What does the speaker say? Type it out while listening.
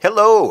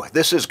Hello,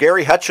 this is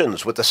Gary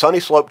Hutchins with the Sunny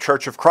Slope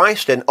Church of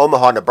Christ in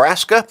Omaha,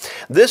 Nebraska.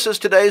 This is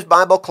today's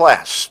Bible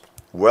class.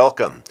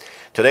 Welcome.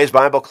 Today's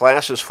Bible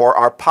class is for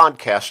our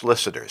podcast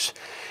listeners,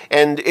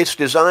 and it's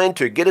designed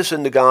to get us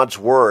into God's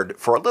Word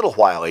for a little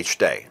while each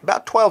day,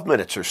 about 12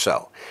 minutes or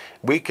so.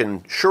 We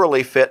can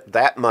surely fit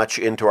that much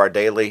into our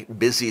daily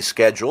busy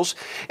schedules,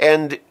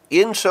 and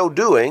in so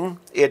doing,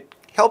 it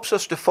helps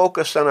us to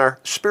focus on our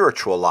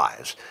spiritual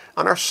lives,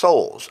 on our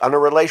souls, on a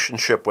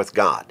relationship with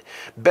God.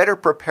 Better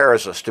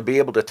prepares us to be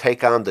able to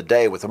take on the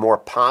day with a more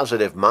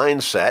positive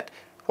mindset,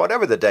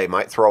 whatever the day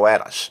might throw at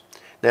us.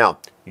 Now,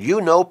 you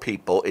know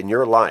people in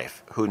your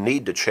life who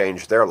need to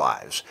change their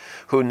lives,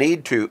 who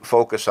need to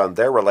focus on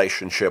their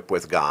relationship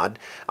with God,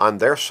 on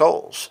their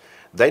souls.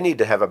 They need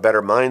to have a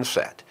better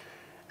mindset.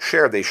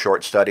 Share these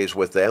short studies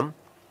with them.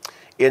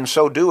 In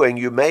so doing,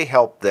 you may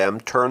help them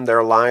turn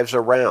their lives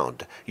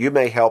around. You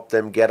may help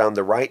them get on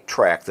the right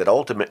track that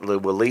ultimately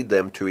will lead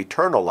them to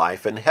eternal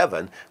life in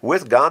heaven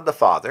with God the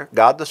Father,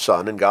 God the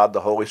Son, and God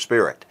the Holy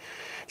Spirit.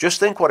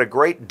 Just think what a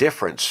great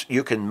difference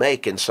you can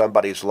make in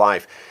somebody's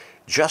life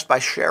just by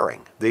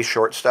sharing these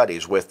short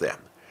studies with them.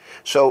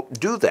 So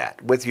do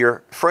that with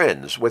your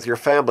friends, with your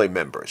family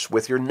members,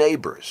 with your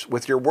neighbors,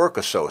 with your work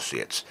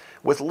associates,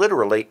 with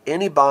literally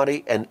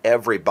anybody and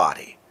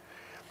everybody.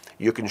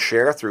 You can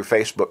share through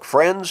Facebook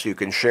friends, you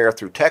can share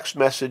through text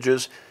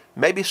messages,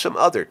 maybe some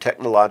other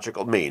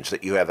technological means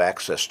that you have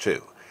access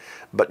to.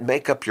 But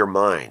make up your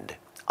mind.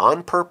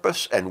 On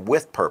purpose and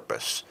with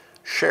purpose,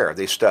 share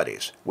these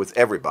studies with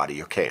everybody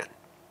you can.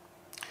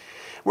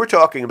 We're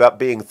talking about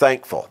being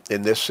thankful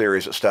in this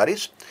series of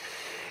studies.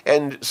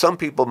 And some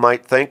people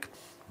might think,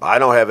 I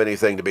don't have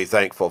anything to be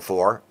thankful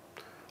for,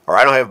 or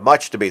I don't have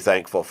much to be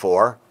thankful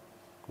for.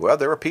 Well,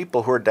 there are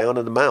people who are down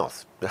in the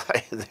mouth.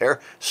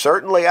 They're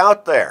certainly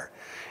out there.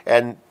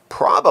 And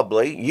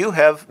probably you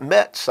have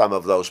met some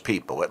of those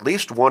people, at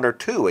least one or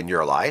two in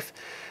your life.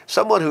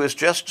 Someone who is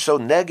just so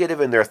negative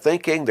in their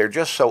thinking, they're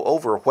just so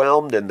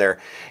overwhelmed in their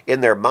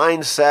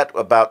mindset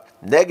about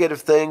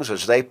negative things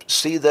as they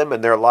see them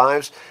in their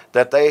lives,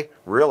 that they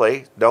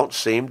really don't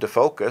seem to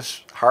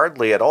focus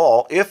hardly at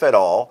all, if at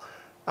all,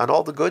 on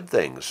all the good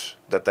things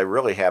that they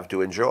really have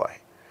to enjoy.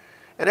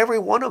 And every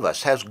one of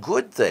us has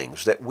good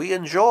things that we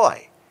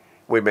enjoy.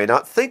 We may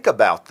not think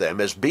about them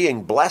as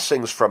being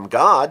blessings from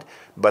God,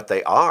 but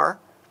they are.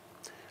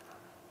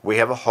 We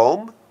have a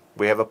home.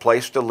 We have a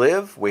place to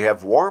live. We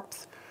have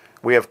warmth.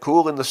 We have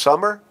cool in the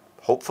summer,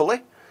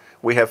 hopefully.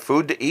 We have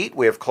food to eat.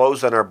 We have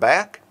clothes on our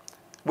back.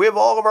 We have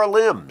all of our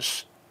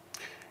limbs.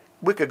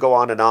 We could go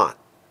on and on.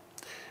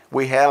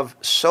 We have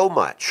so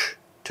much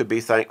to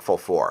be thankful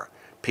for.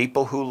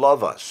 People who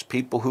love us,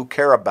 people who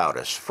care about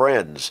us,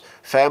 friends,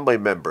 family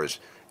members,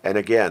 and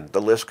again,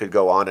 the list could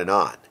go on and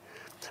on.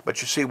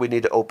 But you see, we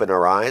need to open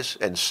our eyes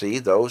and see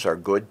those are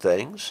good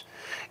things.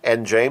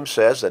 And James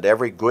says that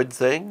every good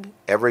thing,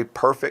 every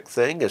perfect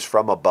thing is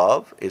from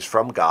above, is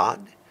from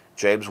God.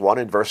 James 1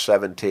 and verse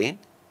 17.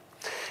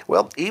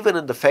 Well, even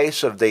in the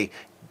face of the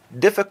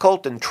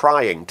difficult and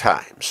trying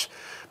times,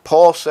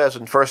 Paul says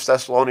in 1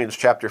 Thessalonians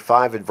chapter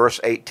 5 and verse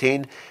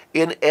 18,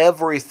 in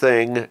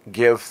everything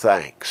give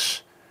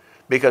thanks.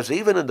 Because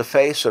even in the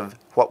face of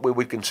what we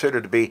would consider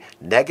to be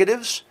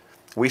negatives,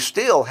 we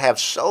still have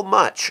so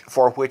much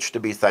for which to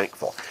be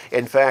thankful.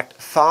 In fact,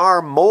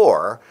 far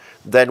more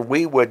than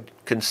we would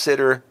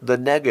consider the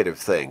negative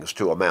things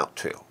to amount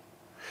to.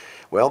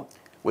 Well,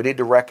 we need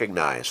to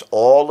recognize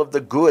all of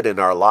the good in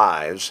our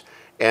lives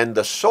and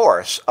the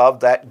source of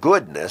that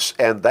goodness,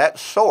 and that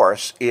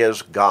source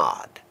is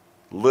God,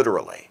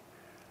 literally.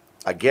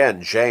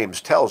 Again,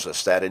 James tells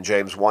us that in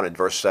James 1 and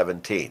verse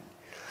 17.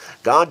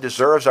 God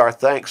deserves our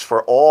thanks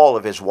for all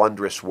of his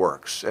wondrous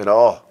works, and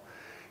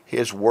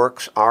his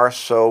works are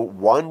so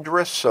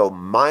wondrous, so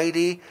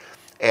mighty,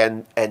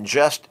 and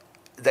just,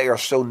 they are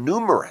so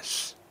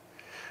numerous.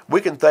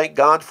 We can thank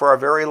God for our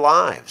very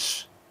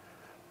lives,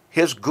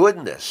 his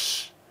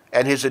goodness,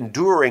 and his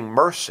enduring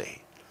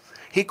mercy.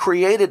 He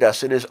created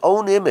us in his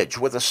own image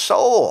with a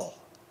soul,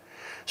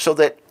 so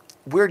that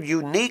we're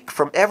unique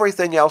from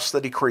everything else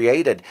that he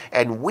created,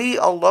 and we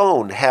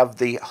alone have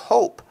the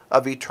hope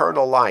of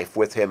eternal life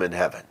with him in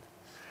heaven.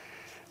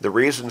 The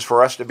reasons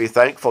for us to be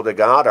thankful to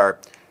God are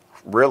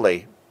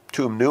really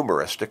too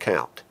numerous to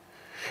count.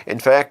 In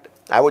fact,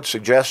 I would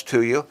suggest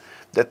to you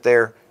that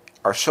there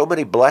are so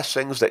many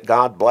blessings that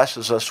God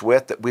blesses us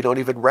with that we don't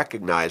even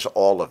recognize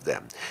all of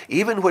them.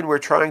 Even when we're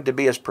trying to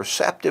be as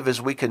perceptive as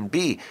we can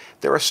be,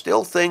 there are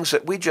still things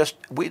that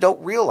we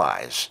don't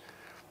realize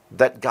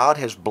that God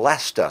has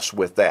blessed us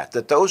with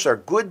that those are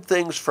good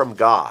things from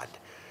God,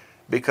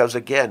 because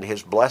again,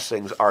 his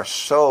blessings are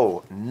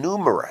so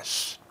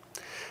numerous.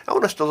 I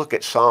want us to look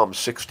at Psalm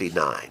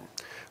 69.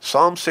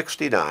 Psalm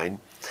 69,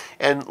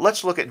 and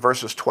let's look at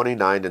verses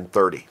 29 and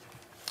 30.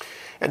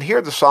 And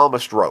here the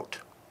psalmist wrote,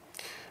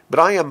 but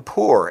I am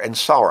poor and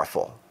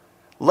sorrowful.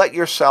 Let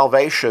your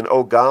salvation,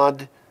 O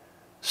God,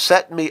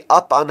 set me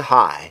up on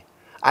high.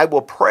 I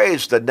will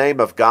praise the name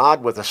of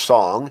God with a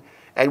song,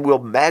 and will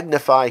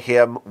magnify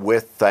him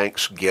with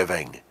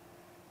thanksgiving.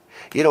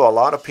 You know, a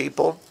lot of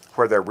people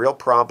where their real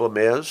problem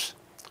is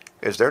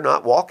they're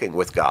not walking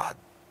with God.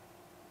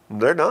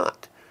 They're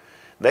not.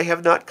 They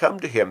have not come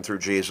to him through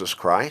Jesus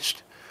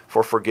Christ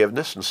for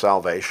forgiveness and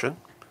salvation.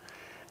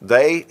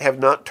 They have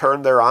not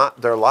turned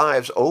their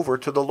lives over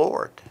to the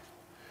Lord.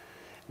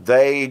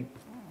 They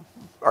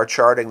are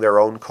charting their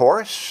own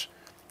course,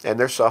 and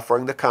they're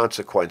suffering the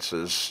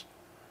consequences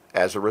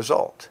as a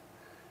result.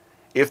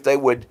 If they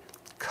would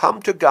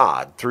come to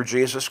God through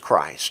Jesus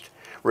Christ,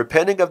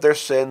 repenting of their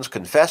sins,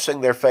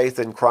 confessing their faith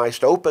in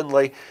Christ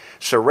openly,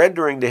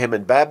 surrendering to him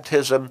in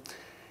baptism,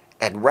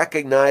 and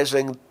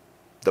recognizing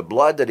the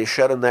blood that he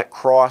shed on that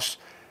cross,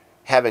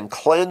 having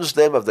cleansed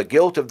them of the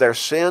guilt of their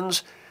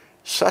sins,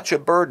 such a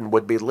burden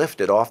would be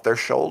lifted off their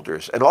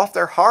shoulders and off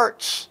their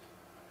hearts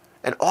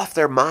and off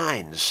their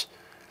minds.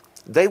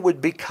 They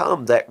would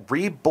become that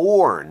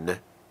reborn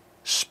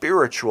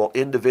spiritual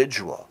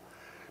individual,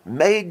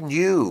 made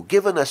new,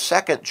 given a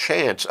second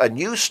chance, a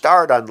new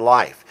start on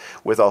life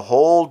with a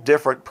whole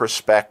different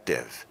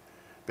perspective,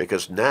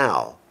 because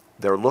now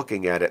they're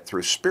looking at it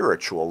through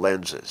spiritual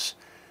lenses.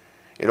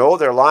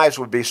 Their lives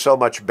would be so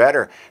much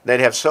better.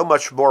 They'd have so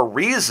much more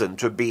reason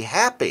to be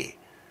happy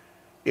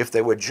if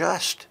they would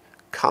just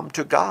come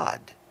to God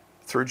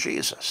through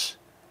Jesus.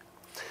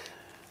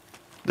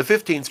 The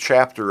 15th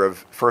chapter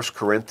of 1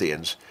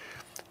 Corinthians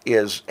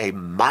is a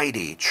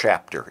mighty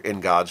chapter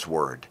in God's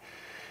Word.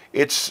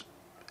 It's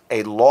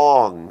a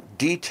long,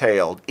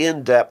 detailed,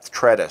 in-depth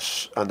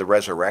treatise on the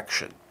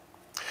resurrection.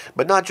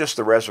 But not just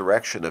the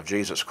resurrection of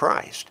Jesus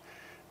Christ,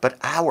 but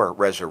our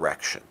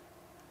resurrection,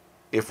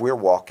 if we're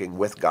walking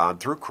with God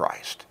through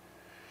Christ.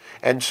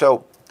 And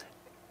so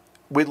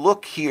we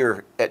look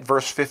here at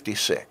verse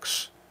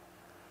 56.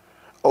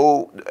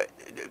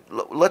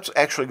 Let's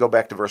actually go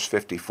back to verse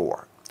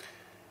 54.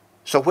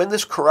 So when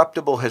this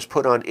corruptible has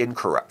put on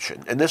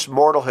incorruption, and this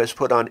mortal has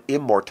put on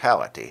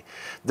immortality,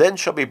 then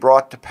shall be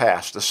brought to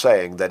pass the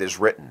saying that is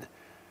written,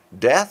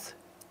 Death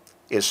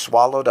is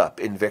swallowed up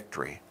in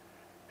victory.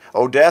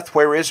 O death,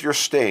 where is your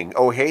sting?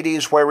 O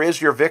Hades, where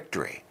is your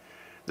victory?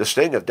 The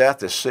sting of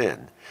death is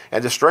sin,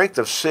 and the strength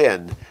of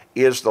sin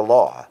is the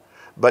law.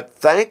 But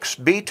thanks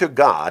be to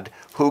God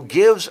who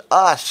gives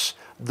us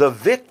the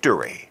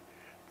victory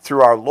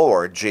through our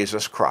Lord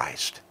Jesus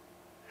Christ.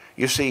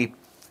 You see,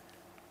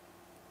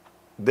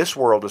 this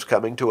world is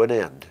coming to an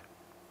end.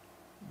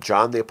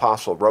 John the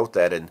Apostle wrote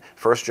that in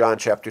 1 John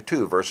chapter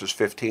 2, verses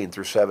 15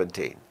 through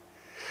 17.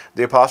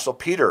 The Apostle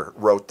Peter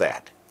wrote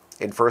that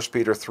in 2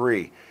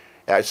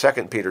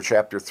 Peter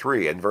chapter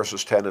 3, and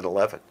verses 10 and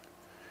 11.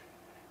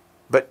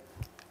 But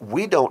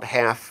we don't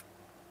have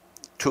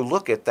to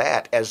look at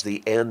that as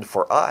the end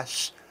for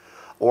us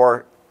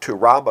or to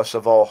rob us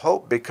of all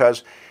hope,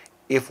 because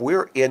if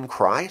we're in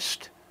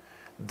Christ,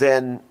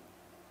 then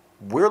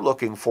we're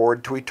looking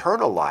forward to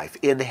eternal life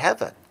in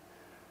heaven,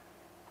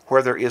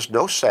 where there is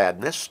no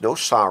sadness, no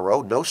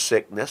sorrow, no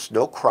sickness,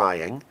 no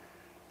crying,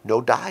 no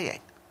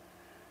dying,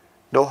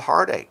 no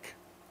heartache,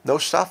 no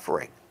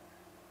suffering.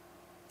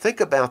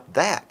 Think about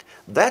that.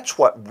 That's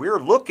what we're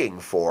looking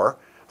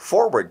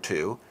forward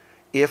to,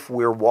 if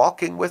we're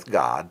walking with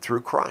God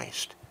through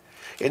Christ.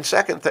 In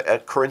 2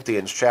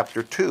 Corinthians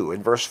chapter 2,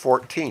 in verse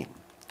 14,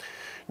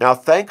 Now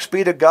thanks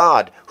be to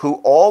God, who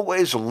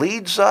always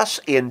leads us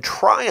in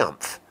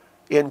triumph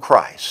in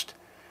Christ,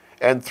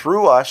 and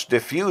through us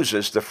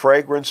diffuses the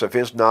fragrance of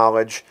his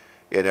knowledge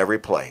in every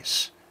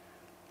place.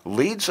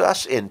 Leads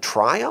us in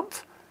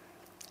triumph?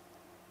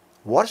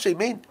 What does he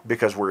mean?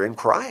 Because we're in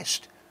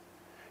Christ.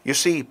 You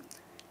see,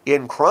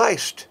 in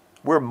Christ,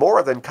 we're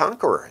more than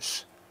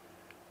conquerors.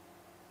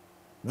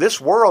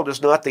 This world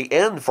is not the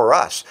end for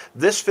us.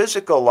 This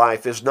physical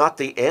life is not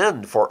the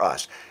end for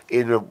us.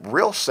 In a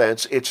real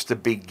sense, it's the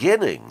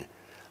beginning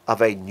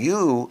of a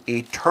new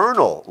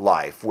eternal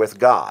life with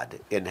God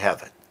in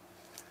heaven.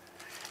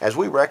 As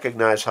we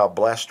recognize how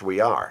blessed we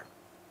are,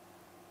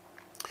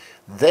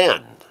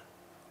 then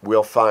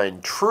we'll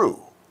find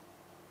true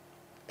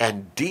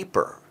and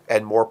deeper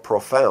and more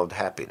profound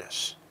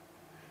happiness.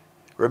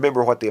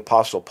 Remember what the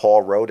Apostle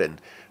Paul wrote in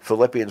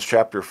Philippians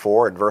chapter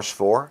 4 and verse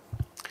 4?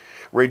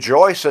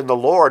 Rejoice in the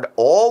Lord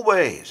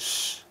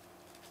always.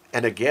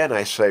 And again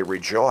I say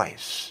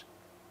rejoice.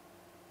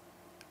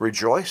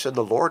 Rejoice in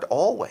the Lord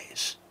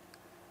always.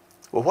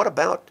 Well, what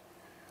about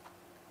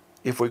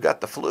if we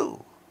got the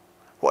flu?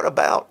 What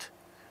about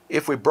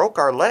if we broke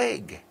our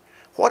leg?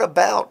 What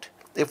about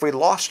if we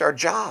lost our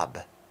job?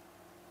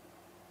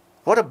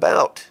 What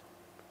about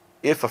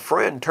if a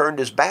friend turned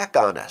his back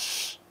on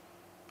us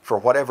for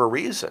whatever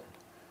reason?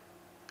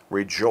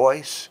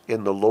 Rejoice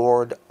in the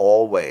Lord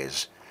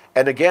always.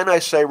 And again I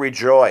say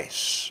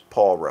rejoice,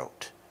 Paul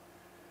wrote.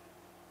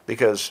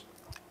 Because,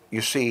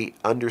 you see,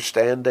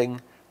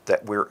 understanding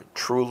that we're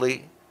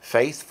truly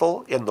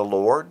faithful in the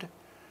Lord,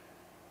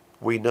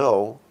 we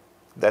know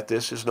that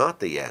this is not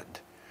the end.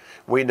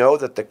 We know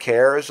that the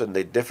cares and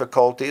the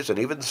difficulties and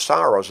even the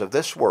sorrows of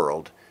this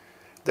world,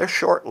 they're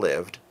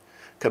short-lived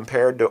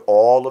compared to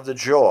all of the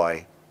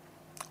joy,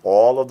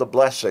 all of the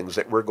blessings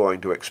that we're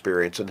going to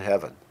experience in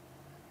heaven.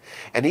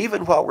 And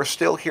even while we're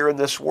still here in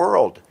this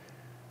world,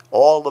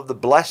 all of the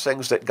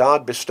blessings that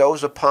God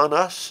bestows upon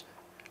us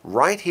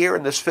right here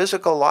in this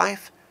physical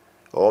life,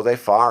 oh, they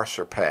far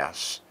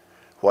surpass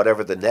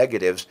whatever the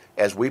negatives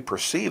as we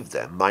perceive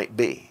them might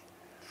be.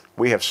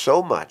 We have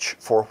so much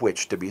for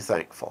which to be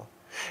thankful.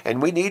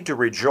 And we need to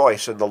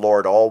rejoice in the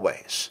Lord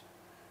always.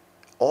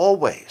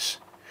 Always.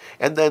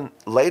 And then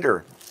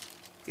later,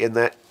 in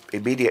that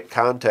immediate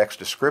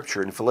context of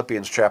Scripture in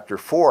Philippians chapter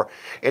 4,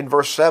 in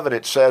verse 7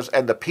 it says,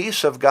 "And the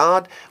peace of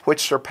God,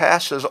 which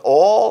surpasses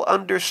all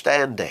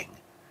understanding,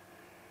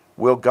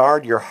 will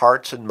guard your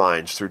hearts and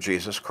minds through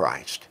Jesus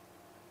Christ."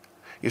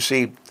 You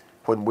see,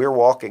 when we're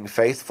walking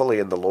faithfully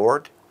in the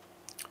Lord,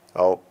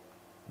 oh,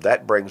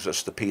 that brings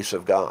us the peace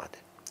of God.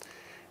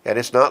 And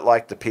it's not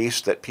like the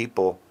peace that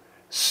people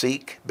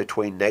seek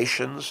between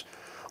nations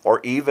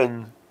or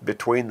even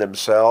between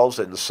themselves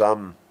and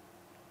somebody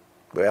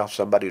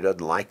who doesn't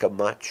like them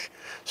much,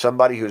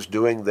 somebody who's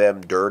doing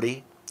them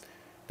dirty.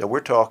 Now we're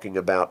talking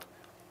about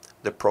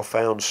the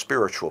profound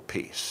spiritual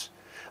peace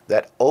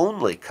that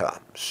only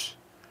comes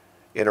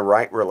in a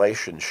right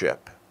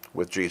relationship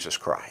with Jesus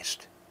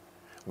Christ,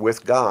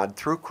 with God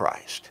through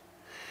Christ.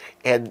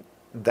 And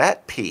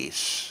that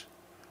peace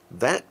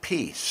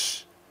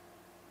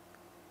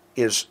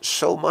is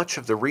so much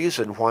of the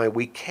reason why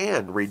we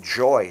can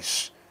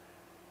rejoice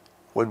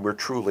when we're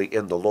truly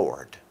in the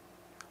Lord.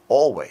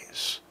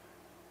 Always.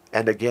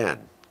 And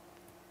again,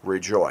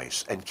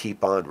 rejoice and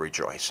keep on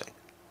rejoicing.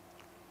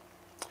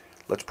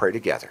 Let's pray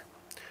together.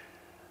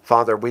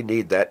 Father, we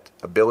need that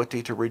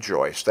ability to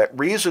rejoice, that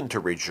reason to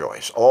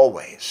rejoice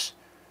always.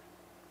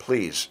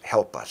 Please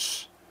help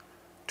us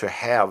to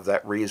have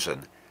that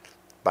reason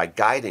by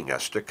guiding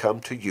us to come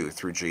to you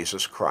through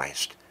Jesus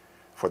Christ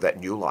for that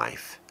new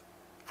life,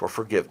 for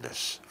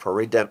forgiveness, for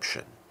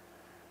redemption,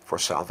 for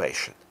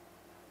salvation.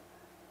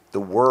 The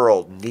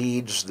world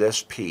needs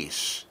this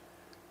peace.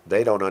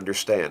 They don't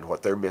understand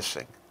what they're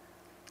missing.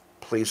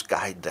 Please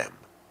guide them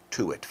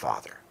to it,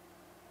 Father,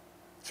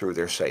 through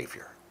their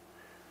Savior.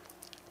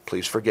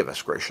 Please forgive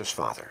us, gracious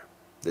Father.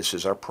 This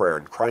is our prayer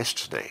in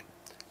Christ's name.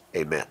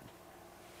 Amen.